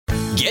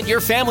Get your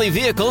family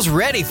vehicles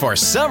ready for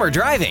summer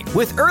driving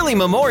with early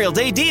Memorial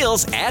Day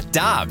deals at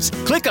Dobbs.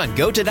 Click on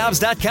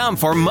GoToDobbs.com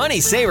for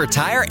money saver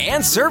tire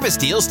and service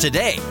deals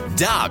today.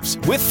 Dobbs,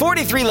 with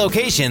 43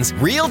 locations,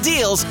 real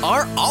deals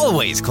are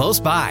always close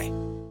by.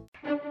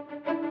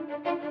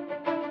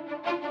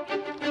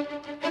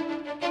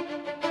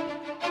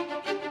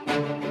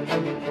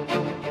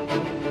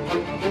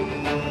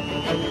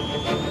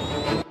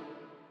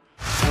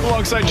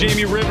 Alongside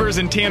Jamie Rivers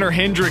and Tanner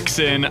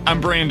Hendrickson, I'm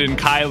Brandon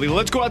Kiley.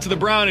 Let's go out to the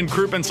Brown and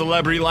Crouppen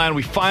Celebrity Line.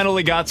 We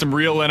finally got some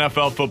real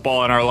NFL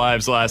football in our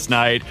lives last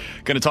night.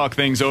 Going to talk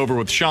things over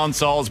with Sean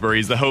Salisbury.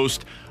 He's the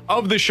host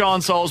of the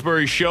Sean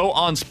Salisbury Show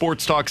on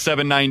Sports Talk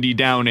 790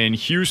 down in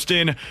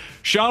Houston.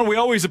 Sean, we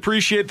always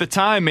appreciate the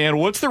time, man.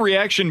 What's the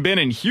reaction been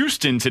in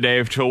Houston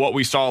today to what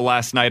we saw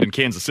last night in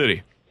Kansas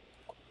City?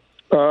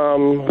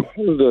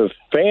 The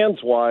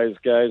fans-wise,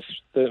 guys,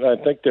 I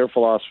think their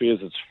philosophy is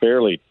it's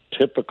fairly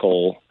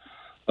typical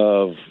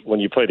of when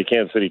you play the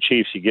Kansas City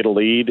Chiefs. You get a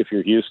lead if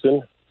you're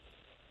Houston,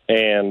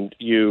 and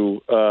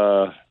you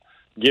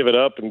give it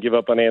up and give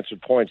up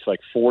unanswered points, like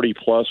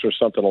 40-plus or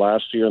something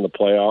last year in the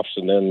playoffs,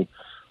 and then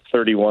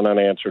 31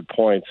 unanswered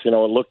points. You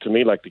know, it looked to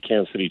me like the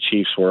Kansas City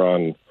Chiefs were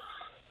on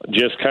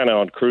just kind of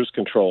on cruise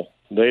control.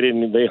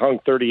 They hung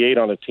 38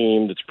 on a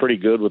team that's pretty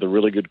good with a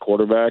really good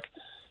quarterback,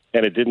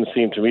 and it didn't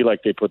seem to me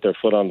like they put their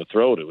foot on the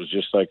throat. It was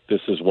just like,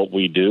 this is what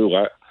we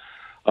do.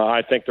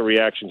 I think the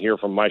reaction here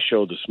from my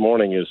show this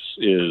morning is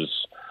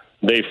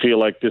they feel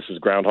like this is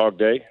Groundhog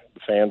Day. The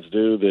fans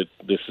do, that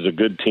this is a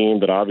good team,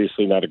 but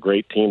obviously not a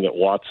great team, that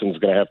Watson's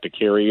going to have to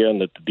carry you,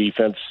 and that the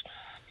defense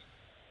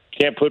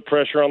can't put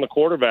pressure on the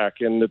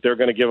quarterback, and that they're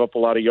going to give up a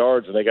lot of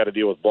yards, and they got to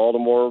deal with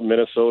Baltimore,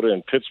 Minnesota,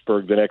 and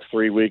Pittsburgh the next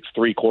 3 weeks,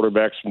 3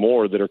 quarterbacks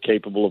more that are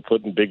capable of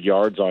putting big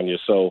yards on you.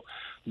 So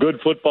good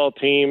football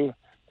team.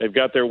 They've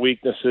got their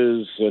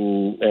weaknesses,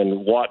 and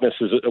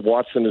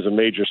Watson is a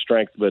major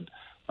strength, but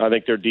I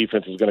think their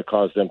defense is going to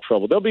cause them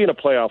trouble. They'll be in a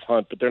playoff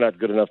hunt, but they're not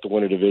good enough to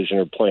win a division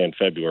or play in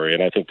February,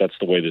 and I think that's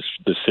the way this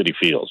city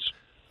feels.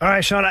 All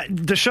right, Sean,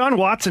 Deshaun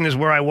Watson is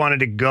where I wanted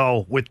to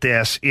go with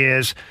this.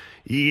 Is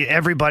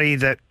everybody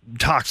that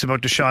talks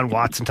about Deshaun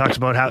Watson talks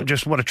about how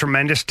just what a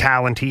tremendous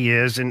talent he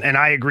is, and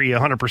I agree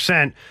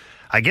 100%.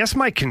 I guess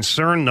my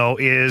concern, though,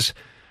 is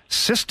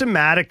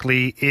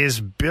systematically,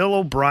 is Bill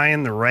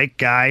O'Brien the right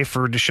guy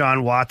for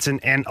Deshaun Watson?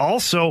 And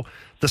also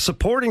the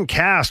supporting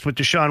cast with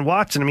Deshaun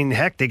Watson. I mean,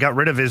 heck, they got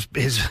rid of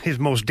his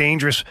most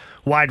dangerous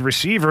wide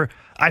receiver.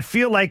 I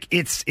feel like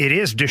it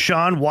is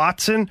Deshaun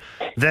Watson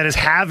that is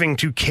having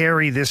to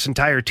carry this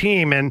entire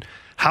team, and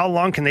how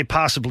long can they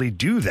possibly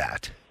do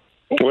that?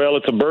 Well,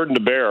 it's a burden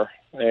to bear,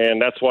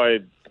 and that's why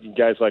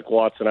guys like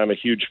Watson, I'm a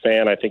huge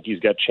fan. I think he's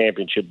got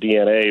championship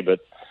DNA, but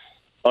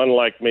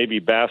unlike maybe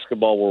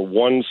basketball where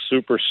one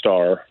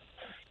superstar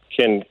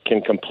can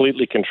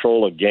completely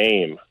control a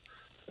game,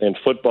 in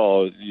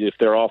football, if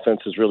their offense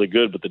is really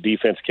good but the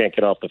defense can't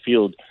get off the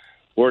field,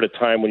 we're at a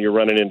time when you're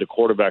running into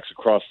quarterbacks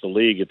across the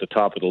league at the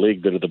top of the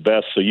league that are the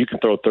best, so you can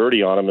throw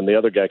 30 on them and the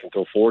other guy can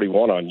throw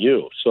 41 on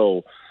you.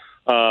 So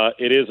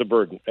it is a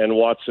burden. And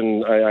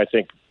Watson, I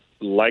think,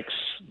 likes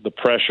the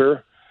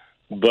pressure,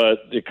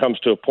 but it comes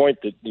to a point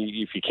that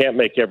if you can't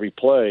make every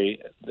play,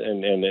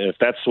 and if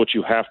that's what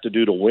you have to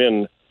do to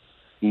win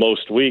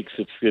most weeks,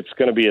 it's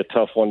going to be a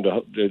tough one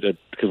because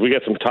we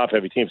got some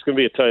top-heavy teams. It's going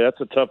to be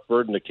that's a tough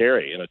burden to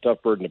carry and a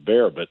tough burden to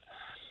bear. But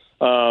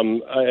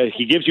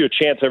he gives you a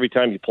chance every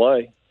time you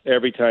play.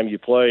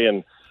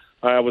 And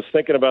I was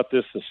thinking about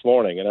this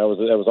morning, and I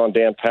was on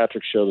Dan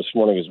Patrick's show this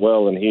morning as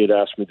well, and he had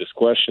asked me this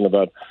question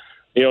about,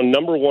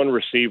 number one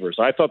receivers.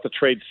 I thought the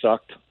trade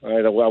sucked.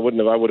 I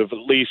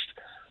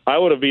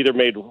would have either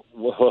made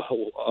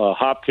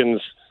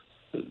Hopkins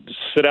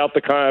sit out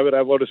I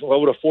would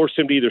have forced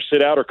him to either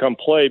sit out or come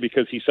play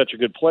because he's such a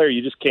good player.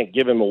 You just can't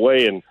give him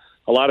away. And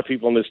a lot of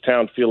people in this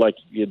town feel like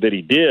that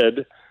he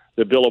did,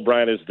 that Bill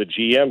O'Brien as the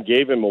GM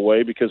gave him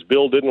away because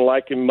Bill didn't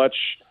like him much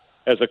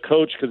as a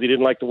coach because he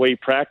didn't like the way he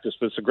practiced,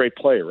 but it's a great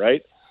player,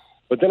 right?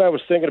 But then I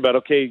was thinking about,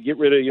 okay, get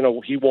rid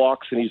of, he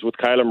walks and he's with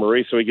Kyler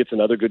Murray, so he gets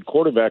another good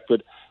quarterback.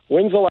 But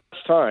when's the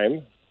last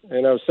time,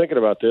 and I was thinking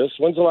about this,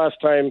 when's the last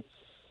time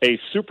a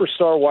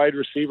superstar wide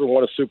receiver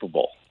won a Super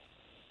Bowl?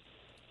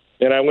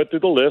 And I went through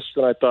the list,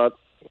 and I thought,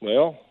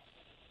 well,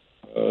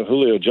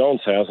 Julio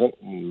Jones hasn't.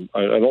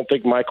 I don't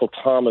think Michael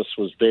Thomas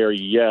was there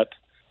yet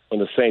when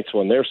the Saints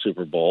won their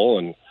Super Bowl.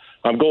 And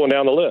I'm going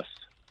down the list.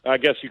 I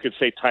guess you could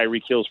say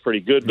Tyreek Hill's pretty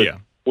good, but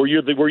were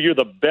you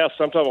the best?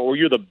 I'm talking about were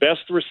you the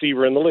best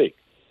receiver in the league?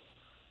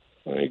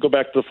 You go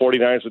back to the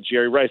 49ers with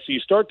Jerry Rice. So you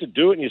start to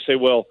do it, and you say,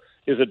 well,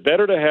 is it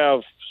better to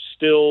have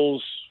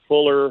Stills,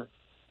 Fuller,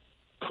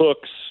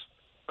 Cooks,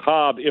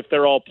 Cobb, if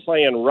they're all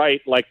playing right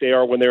like they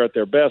are when they're at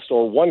their best,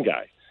 or one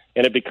guy,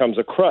 and it becomes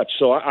a crutch?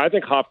 So I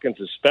think Hopkins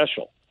is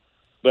special,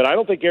 but I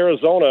don't think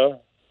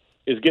Arizona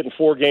is getting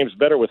 4 games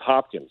better with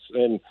Hopkins.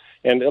 And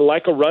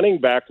like a running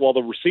back, while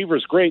the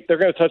receiver's great, they're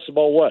going to touch the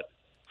ball what?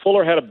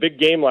 Fuller had a big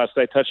game last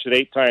night, touched it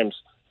 8 times.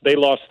 They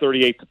lost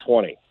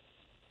 38-20.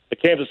 The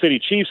Kansas City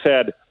Chiefs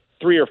had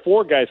 3 or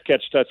 4 guys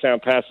catch touchdown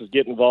passes,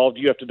 get involved.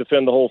 You have to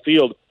defend the whole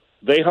field.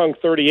 They hung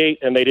 38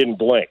 and they didn't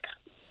blink.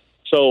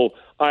 So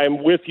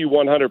I'm with you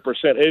 100%.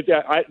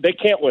 They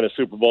can't win a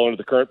Super Bowl under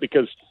the current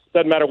because it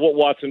doesn't matter what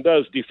Watson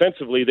does.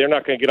 Defensively, they're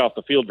not going to get off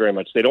the field very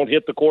much. They don't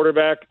hit the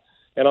quarterback,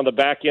 and on the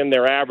back end,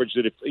 they're average.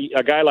 That if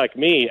a guy like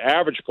me,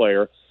 average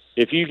player,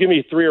 if you give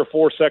me 3 or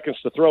 4 seconds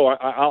to throw,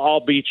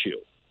 I'll beat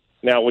you.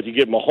 Now, when you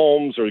get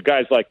Mahomes or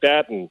guys like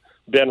that and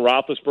Ben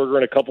Roethlisberger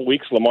in a couple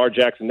weeks, Lamar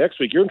Jackson next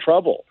week, you're in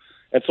trouble.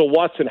 And so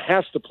Watson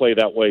has to play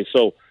that way.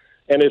 So,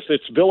 and if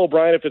it's Bill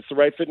O'Brien, if it's the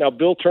right fit. Now,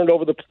 Bill turned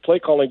over the play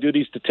calling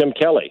duties to Tim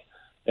Kelly.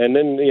 And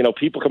then,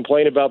 people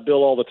complain about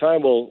Bill all the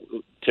time. Well,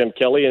 Tim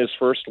Kelly in his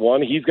first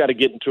one, he's got to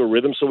get into a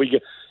rhythm. So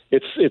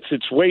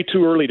it's way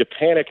too early to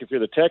panic if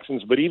you're the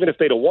Texans. But even if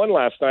they'd have won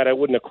last night, I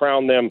wouldn't have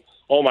crowned them,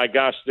 oh my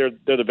gosh, they're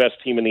the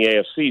best team in the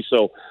AFC.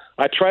 So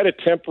I try to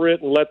temper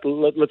it and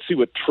let's see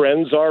what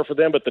trends are for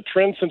them. But the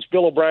trend since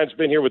Bill O'Brien's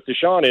been here with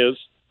Deshaun is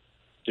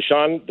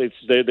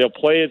they'll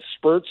play at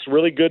spurts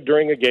really good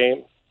during a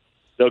game.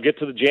 They'll get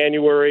to the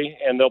January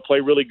and they'll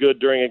play really good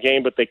during a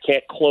game, but they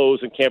can't close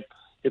and can't.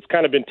 It's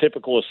kind of been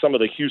typical of some of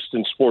the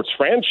Houston sports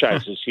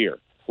franchises here,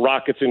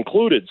 Rockets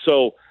included.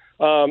 So,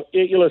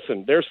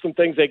 listen, there's some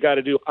things they got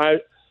to do.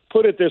 I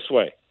put it this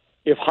way.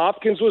 If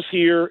Hopkins was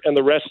here and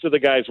the rest of the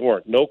guys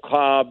weren't, no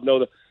Cobb,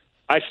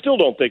 I still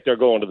don't think they're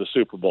going to the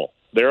Super Bowl.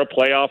 They're a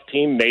playoff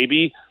team,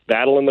 maybe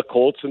battling the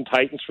Colts and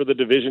Titans for the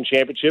division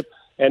championship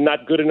and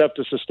not good enough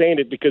to sustain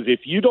it because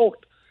if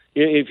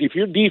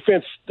your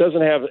defense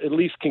doesn't have, at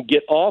least can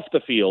get off the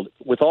field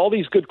with all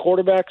these good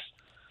quarterbacks,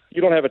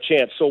 you don't have a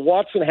chance. So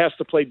Watson has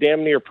to play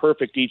damn near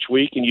perfect each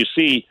week, and you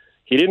see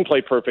he didn't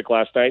play perfect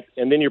last night,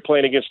 and then you're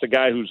playing against a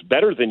guy who's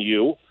better than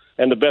you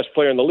and the best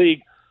player in the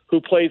league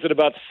who plays at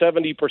about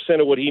 70%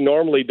 of what he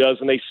normally does,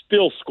 and they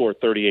still score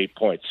 38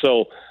 points.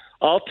 So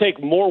I'll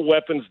take more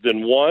weapons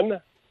than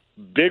one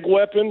big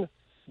weapon,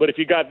 but if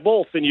you got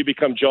both, then you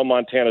become Joe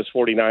Montana's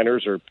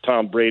 49ers or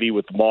Tom Brady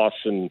with Moss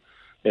and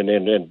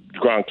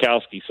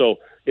Gronkowski. So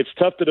it's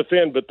tough to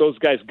defend, but those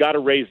guys got to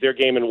raise their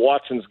game, and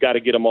Watson's got to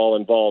get them all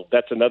involved.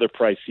 That's another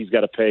price he's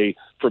got to pay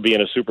for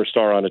being a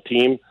superstar on a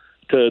team.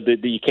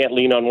 You can't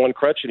lean on one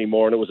crutch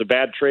anymore, and it was a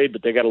bad trade,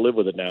 but they got to live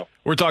with it now.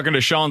 We're talking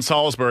to Sean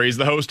Salisbury. He's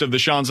the host of the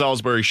Sean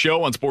Salisbury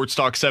Show on Sports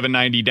Talk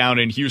 790 down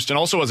in Houston.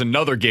 Also has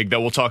another gig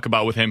that we'll talk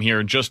about with him here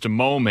in just a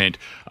moment.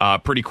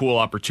 Pretty cool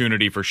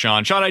opportunity for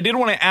Sean. Sean, I did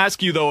want to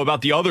ask you, though,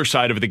 about the other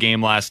side of the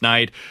game last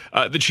night.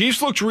 The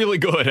Chiefs looked really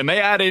good, and they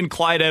add in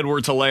Clyde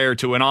Edwards-Helaire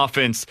to an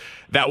offense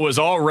that was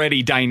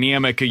already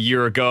dynamic a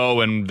year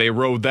ago, and they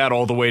rode that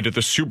all the way to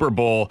the Super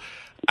Bowl.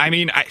 I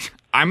mean,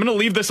 I'm going to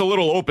leave this a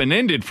little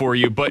open-ended for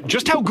you, but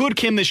just how good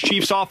can this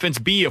Chiefs offense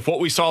be if what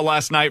we saw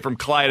last night from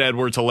Clyde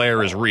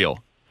Edwards-Helaire is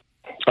real?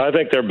 I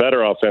think they're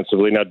better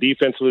offensively. Now,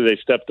 defensively, they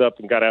stepped up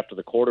and got after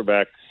the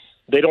quarterback.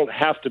 They don't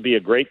have to be a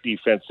great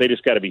defense. They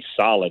just got to be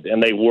solid,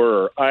 and they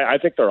were. I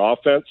think their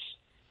offense,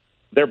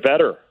 they're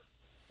better.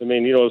 I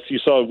mean, you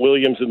saw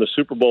Williams in the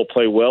Super Bowl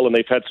play well, and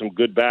they've had some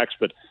good backs,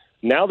 but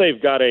now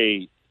they've got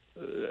a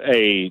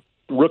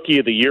Rookie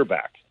of the Year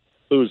back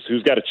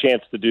who's got a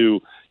chance to do.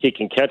 He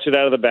can catch it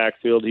out of the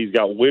backfield. He's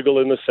got wiggle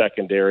in the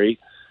secondary.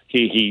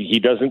 He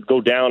doesn't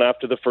go down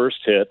after the first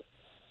hit.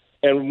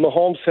 And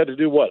Mahomes had to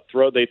do what?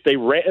 Throw. They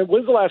ran.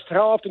 When's the last?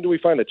 How often do we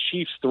find the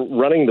Chiefs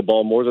running the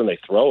ball more than they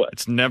throw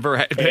it?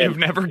 They've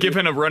never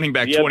given a running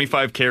back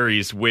 25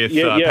 carries with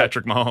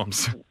Patrick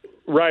Mahomes.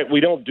 Right.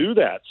 We don't do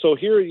that. So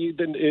here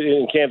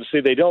in Kansas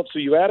City, they don't. So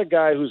you add a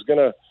guy who's going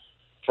to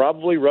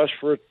probably rush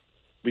for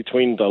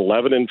between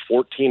 11 and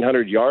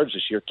 1,400 yards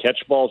this year, catch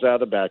balls out of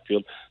the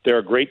backfield. They're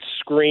a great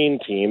screen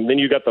team. Then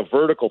you got the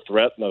vertical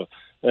threat,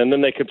 and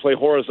then they can play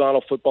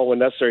horizontal football when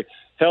necessary.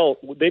 Hell,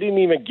 they didn't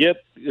even get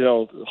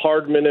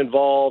Hardman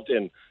involved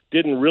and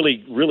didn't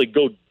really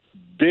go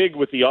big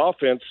with the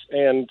offense.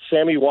 And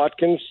Sammy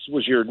Watkins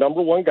was your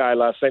number one guy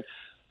last night.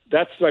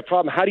 That's my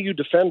problem. How do you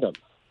defend him?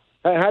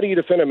 How do you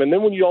defend him? And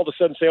then when you all of a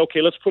sudden say,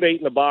 okay, let's put 8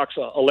 in the box,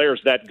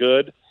 Hilaire's that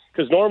good.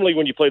 Because normally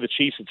when you play the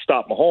Chiefs, it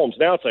stopped Mahomes.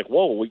 Now it's like,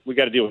 whoa, we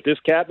got to deal with this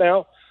cat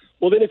now?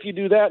 Well, then if you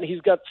do that and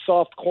he's got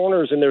soft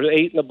corners and there's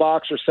 8 in the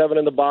box or 7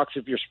 in the box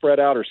if you're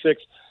spread out or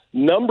 6,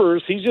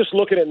 numbers, he's just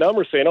looking at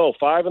numbers saying,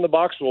 5 in the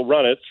box, we'll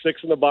run it,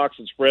 6 in the box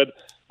and spread,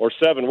 or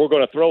 7, we're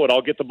going to throw it.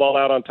 I'll get the ball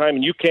out on time,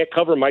 and you can't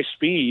cover my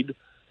speed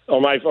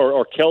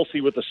or Kelsey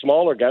with the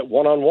smaller guy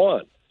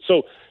one-on-one.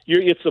 So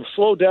it's a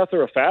slow death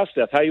or a fast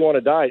death, how you want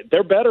to die.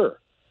 They're better.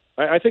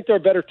 I think they're a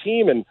better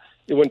team, and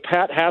when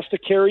Pat has to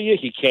carry you,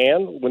 he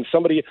can.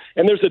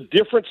 And there's a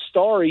different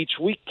star each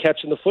week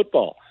catching the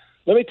football.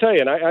 Let me tell you,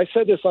 and I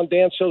said this on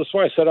Dan's show this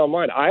morning, I said it on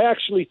mine, I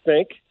actually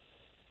think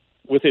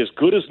with as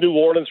good as New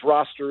Orleans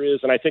roster is,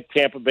 and I think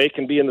Tampa Bay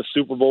can be in the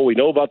Super Bowl, we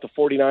know about the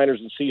 49ers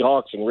and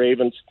Seahawks and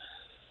Ravens,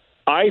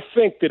 I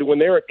think that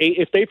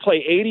if they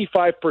play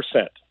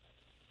 85%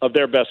 of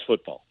their best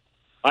football,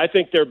 I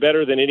think they're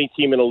better than any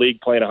team in the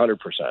league playing 100%.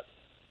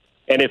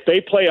 And if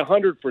they play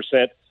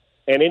 100%,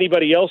 and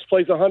anybody else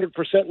plays 100%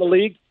 in the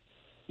league,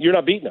 you're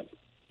not beating them.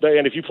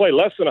 And if you play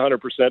less than 100%,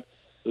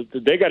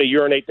 they got to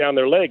urinate down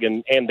their leg,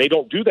 and they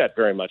don't do that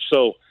very much.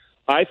 So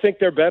I think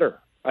they're better.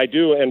 I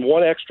do. And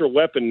one extra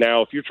weapon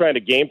now, if you're trying to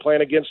game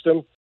plan against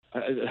them,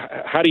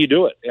 how do you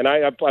do it? And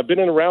I've been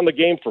in around the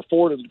game for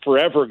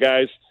forever,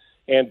 guys.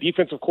 And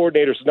defensive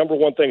coordinators, the number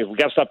one thing is we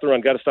got to stop the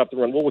run, got to stop the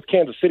run. Well, with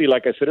Kansas City,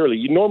 like I said earlier,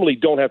 you normally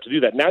don't have to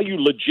do that. Now you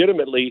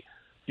legitimately,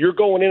 you're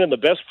going in and the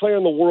best player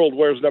in the world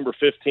wears number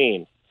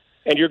 15.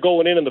 And you're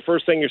going in and the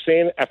first thing you're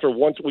saying after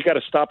once, we got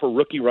to stop a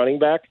rookie running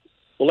back.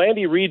 Well,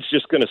 Andy Reid's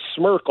just going to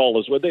smirk all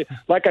his way.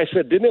 Like I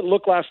said, didn't it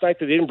look last night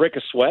that they didn't break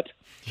a sweat?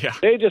 Yeah.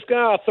 They just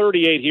got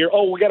 38 here.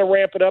 Oh, we got to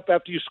ramp it up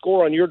after you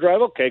score on your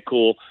drive. Okay,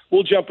 cool.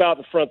 We'll jump out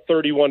in front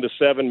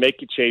 31-7,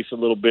 make you chase a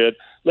little bit,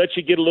 let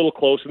you get a little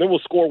close, and then we'll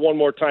score one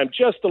more time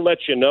just to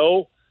let you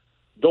know.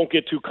 Don't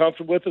get too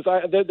comfortable with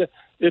us.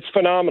 It's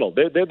phenomenal.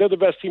 They're the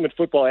best team in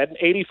football. At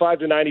 85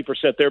 to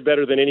 90%, they're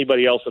better than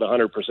anybody else at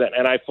 100%,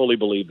 and I fully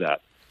believe that.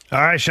 All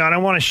right, Sean, I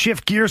want to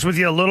shift gears with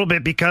you a little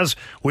bit because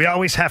we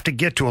always have to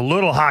get to a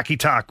little hockey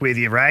talk with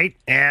you, right?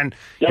 And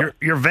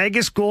your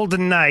Vegas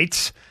Golden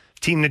Knights,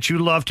 team that you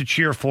love to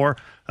cheer for,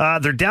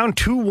 they're down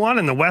 2-1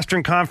 in the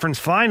Western Conference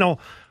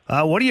Final.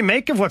 What do you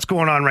make of what's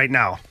going on right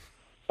now?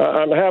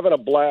 I'm having a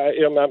blast.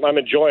 I'm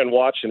enjoying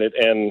watching it.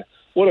 And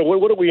what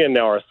are we in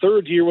now? Our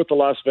third year with the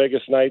Las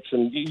Vegas Knights,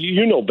 and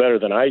you know better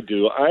than I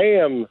do. I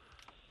am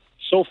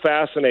so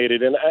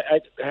fascinated in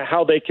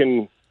how they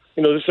can –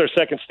 this is their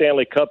second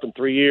Stanley Cup in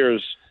 3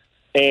 years,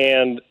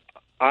 and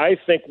I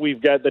think we've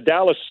got the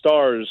Dallas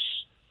Stars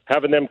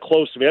having them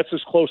close to me. That's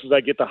as close as I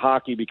get to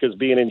hockey because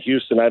being in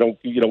Houston,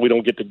 we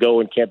don't get to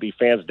go and can't be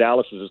fans.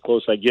 Dallas is as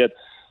close as I get.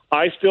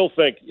 I still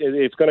think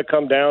it's going to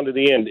come down to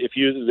the end.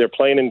 They're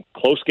playing in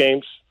close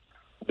games,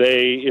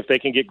 if they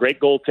can get great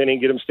goaltending,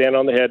 get them standing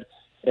on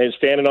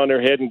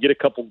their head and get a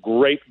couple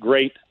great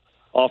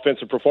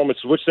offensive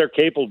performances, which they're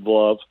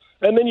capable of.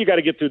 And then you got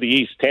to get through the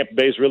East. Tampa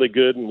Bay is really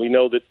good, and we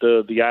know that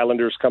the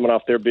Islanders coming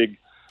off their big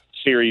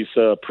series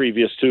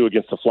previous to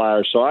against the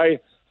Flyers. So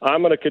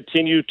I'm going to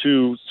continue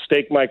to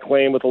stake my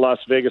claim with the Las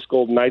Vegas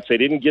Golden Knights. They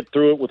didn't get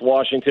through it with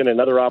Washington,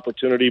 another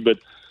opportunity. But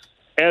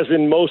as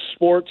in most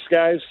sports,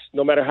 guys,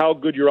 no matter how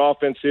good your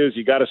offense is,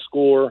 you got to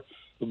score.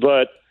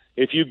 But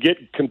if you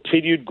get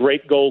continued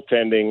great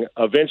goaltending,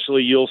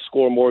 eventually you'll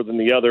score more than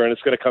the other, and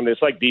it's going to come. It's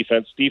like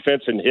defense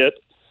and hit.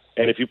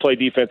 And if you play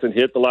defense and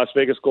hit, the Las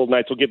Vegas Golden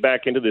Knights will get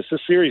back into this.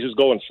 This series is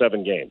going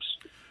 7 games.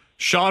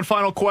 Sean,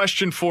 final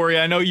question for you.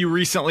 I know you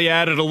recently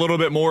added a little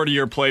bit more to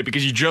your plate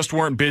because you just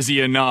weren't busy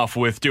enough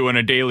with doing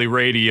a daily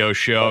radio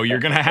show. You're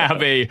going to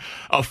have a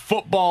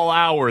football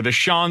hour, the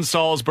Sean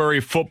Salisbury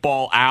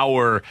Football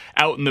Hour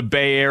out in the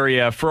Bay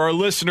Area. For our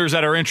listeners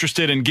that are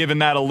interested in giving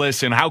that a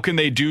listen, how can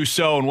they do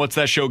so, and what's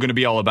that show going to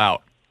be all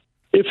about?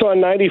 It's on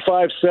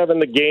 95.7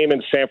 The Game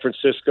in San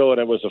Francisco, and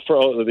it was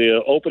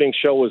the opening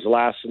show was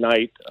last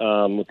night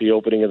with the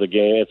opening of the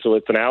game. So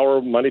it's an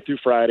hour Monday through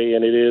Friday,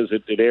 and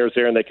it airs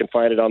there, and they can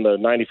find it on the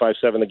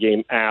 95.7 The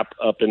Game app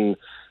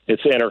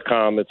it's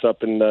Entercom. It's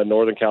up in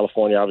Northern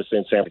California, obviously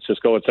in San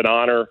Francisco. It's an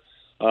honor.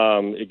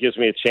 It gives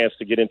me a chance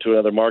to get into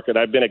another market.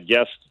 I've been a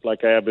guest,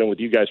 like I have been with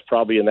you guys,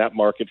 probably in that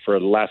market for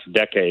the last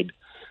decade.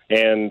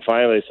 And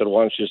finally they said,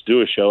 why don't you just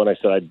do a show? And I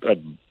said,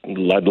 I'd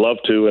love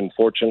to, and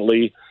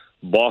fortunately –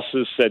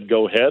 bosses said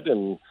go ahead,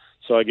 and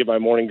so I get my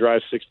morning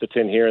drive 6 to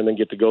 10 here and then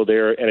get to go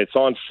there. And it's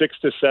on 6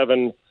 to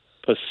 7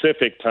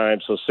 Pacific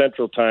time, so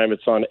Central time.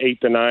 It's on 8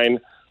 to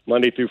 9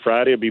 Monday through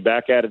Friday. I'll be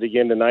back at it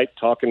again tonight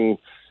talking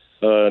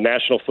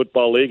National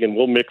Football League, and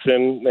we'll mix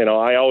in.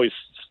 I always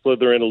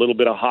slither in a little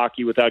bit of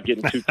hockey without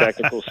getting too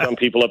technical. Some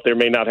people up there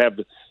may not have,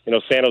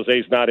 San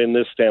Jose's not in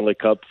this Stanley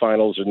Cup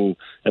Finals and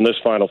this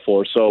Final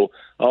Four, so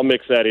I'll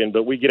mix that in.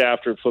 But we get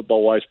after it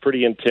football-wise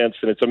pretty intense,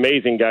 and it's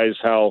amazing, guys,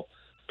 how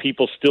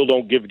people still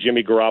don't give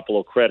Jimmy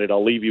Garoppolo credit.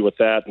 I'll leave you with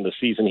that. And the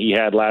season he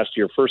had last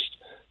year, first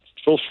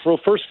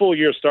full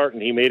year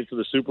starting, he made it to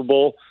the Super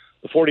Bowl.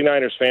 The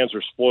 49ers fans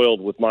are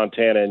spoiled with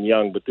Montana and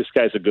Young, but this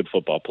guy's a good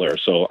football player,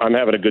 so I'm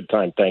having a good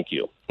time. Thank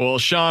you. Well,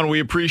 Sean, we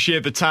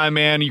appreciate the time,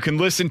 man. You can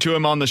listen to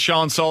him on the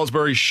Sean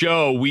Salisbury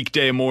Show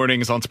weekday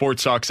mornings on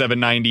Sports Talk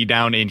 790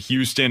 down in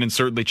Houston, and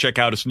certainly check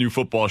out his new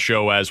football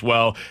show as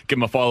well. Give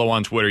him a follow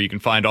on Twitter. You can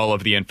find all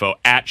of the info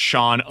at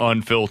Sean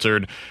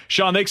Unfiltered.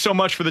 Sean, thanks so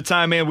much for the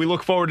time, man. We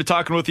look forward to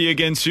talking with you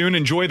again soon.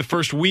 Enjoy the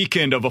first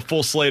weekend of a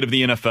full slate of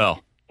the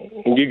NFL.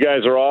 You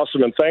guys are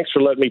awesome, and thanks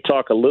for letting me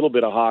talk a little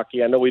bit of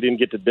hockey. I know we didn't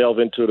get to delve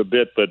into it a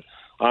bit, but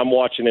I'm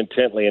watching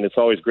intently, and it's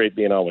always great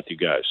being on with you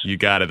guys. You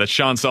got it. That's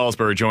Sean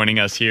Salisbury joining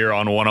us here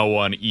on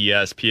 101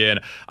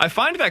 ESPN. I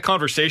find that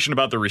conversation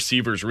about the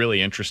receivers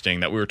really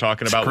interesting that we were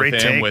talking about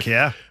with him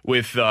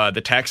with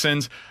the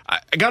Texans.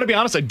 I got to be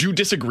honest, I do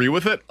disagree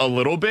with it a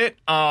little bit.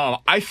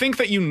 I think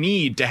that you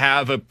need to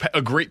have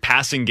a great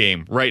passing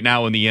game right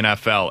now in the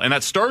NFL, and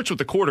that starts with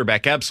the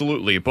quarterback,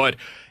 absolutely, but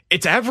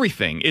it's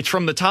everything. It's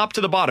from the top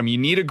to the bottom. You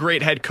need a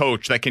great head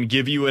coach that can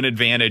give you an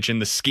advantage in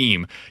the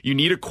scheme. You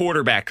need a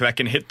quarterback that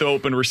can hit the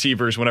open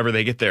receivers whenever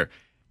they get there.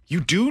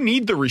 You do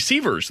need the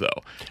receivers, though.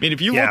 I mean,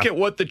 if you look at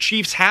what the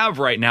Chiefs have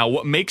right now,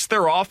 what makes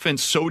their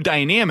offense so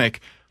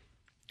dynamic,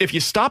 if you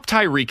stop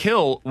Tyreek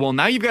Hill, well,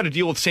 now you've got to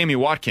deal with Sammy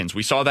Watkins.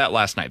 We saw that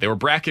last night. They were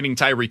bracketing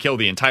Tyreek Hill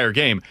the entire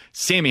game.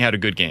 Sammy had a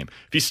good game.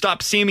 If you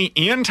stop Sammy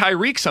and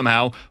Tyreek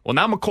somehow, well,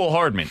 now McCole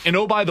Hardman. And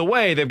oh, by the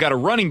way, they've got a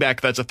running back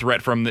that's a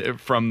threat from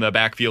the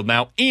backfield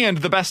now, and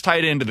the best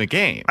tight end in the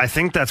game. I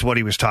think that's what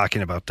he was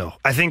talking about, though.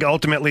 I think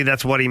ultimately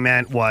that's what he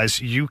meant was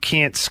you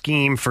can't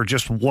scheme for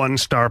just one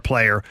star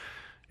player.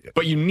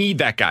 But you need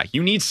that guy.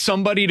 You need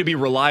somebody to be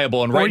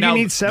reliable. And right now,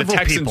 the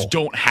Texans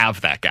don't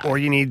have that guy. Or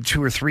you need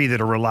 2 or 3 that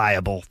are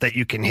reliable that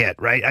you can hit,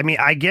 right? I mean,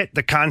 I get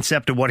the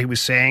concept of what he was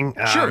saying.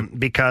 Sure.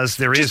 Because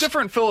there just is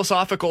different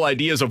philosophical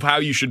ideas of how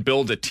you should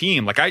build a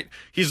team.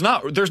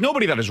 There's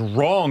nobody that is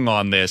wrong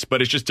on this,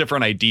 but it's just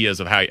different ideas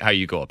of how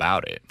you go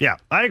about it. Yeah,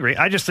 I agree.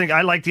 I just think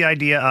I like the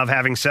idea of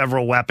having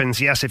several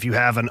weapons. Yes, if you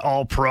have an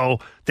all-pro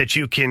that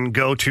you can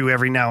go to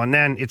every now and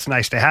then, it's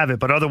nice to have it.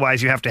 But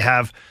otherwise, you have to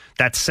have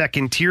that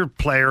second-tier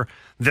player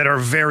that are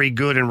very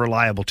good and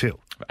reliable, too.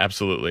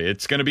 Absolutely.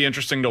 It's going to be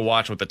interesting to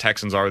watch what the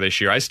Texans are this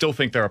year. I still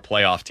think they're a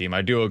playoff team.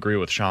 I do agree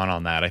with Sean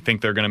on that. I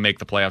think they're going to make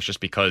the playoffs just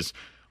because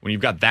when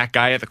you've got that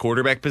guy at the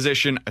quarterback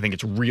position, I think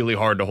it's really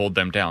hard to hold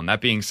them down.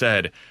 That being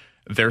said,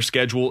 their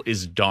schedule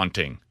is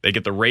daunting. They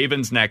get the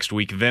Ravens next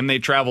week, then they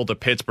travel to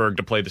Pittsburgh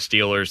to play the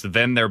Steelers,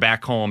 then they're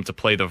back home to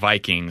play the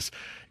Vikings.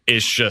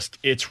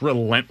 It's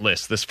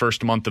relentless this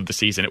first month of the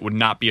season. It would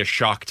not be a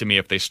shock to me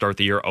if they start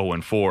the year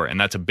 0-4, and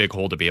that's a big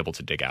hole to be able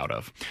to dig out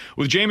of.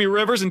 With Jamie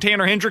Rivers and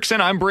Tanner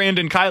Hendrickson, I'm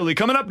Brandon Kiley.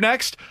 Coming up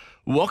next,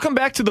 welcome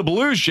back to the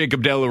Blues,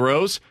 Jacob De La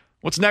Rose.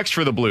 What's next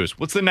for the Blues?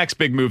 What's the next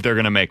big move they're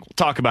going to make? We'll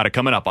talk about it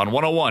coming up on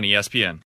 101 ESPN.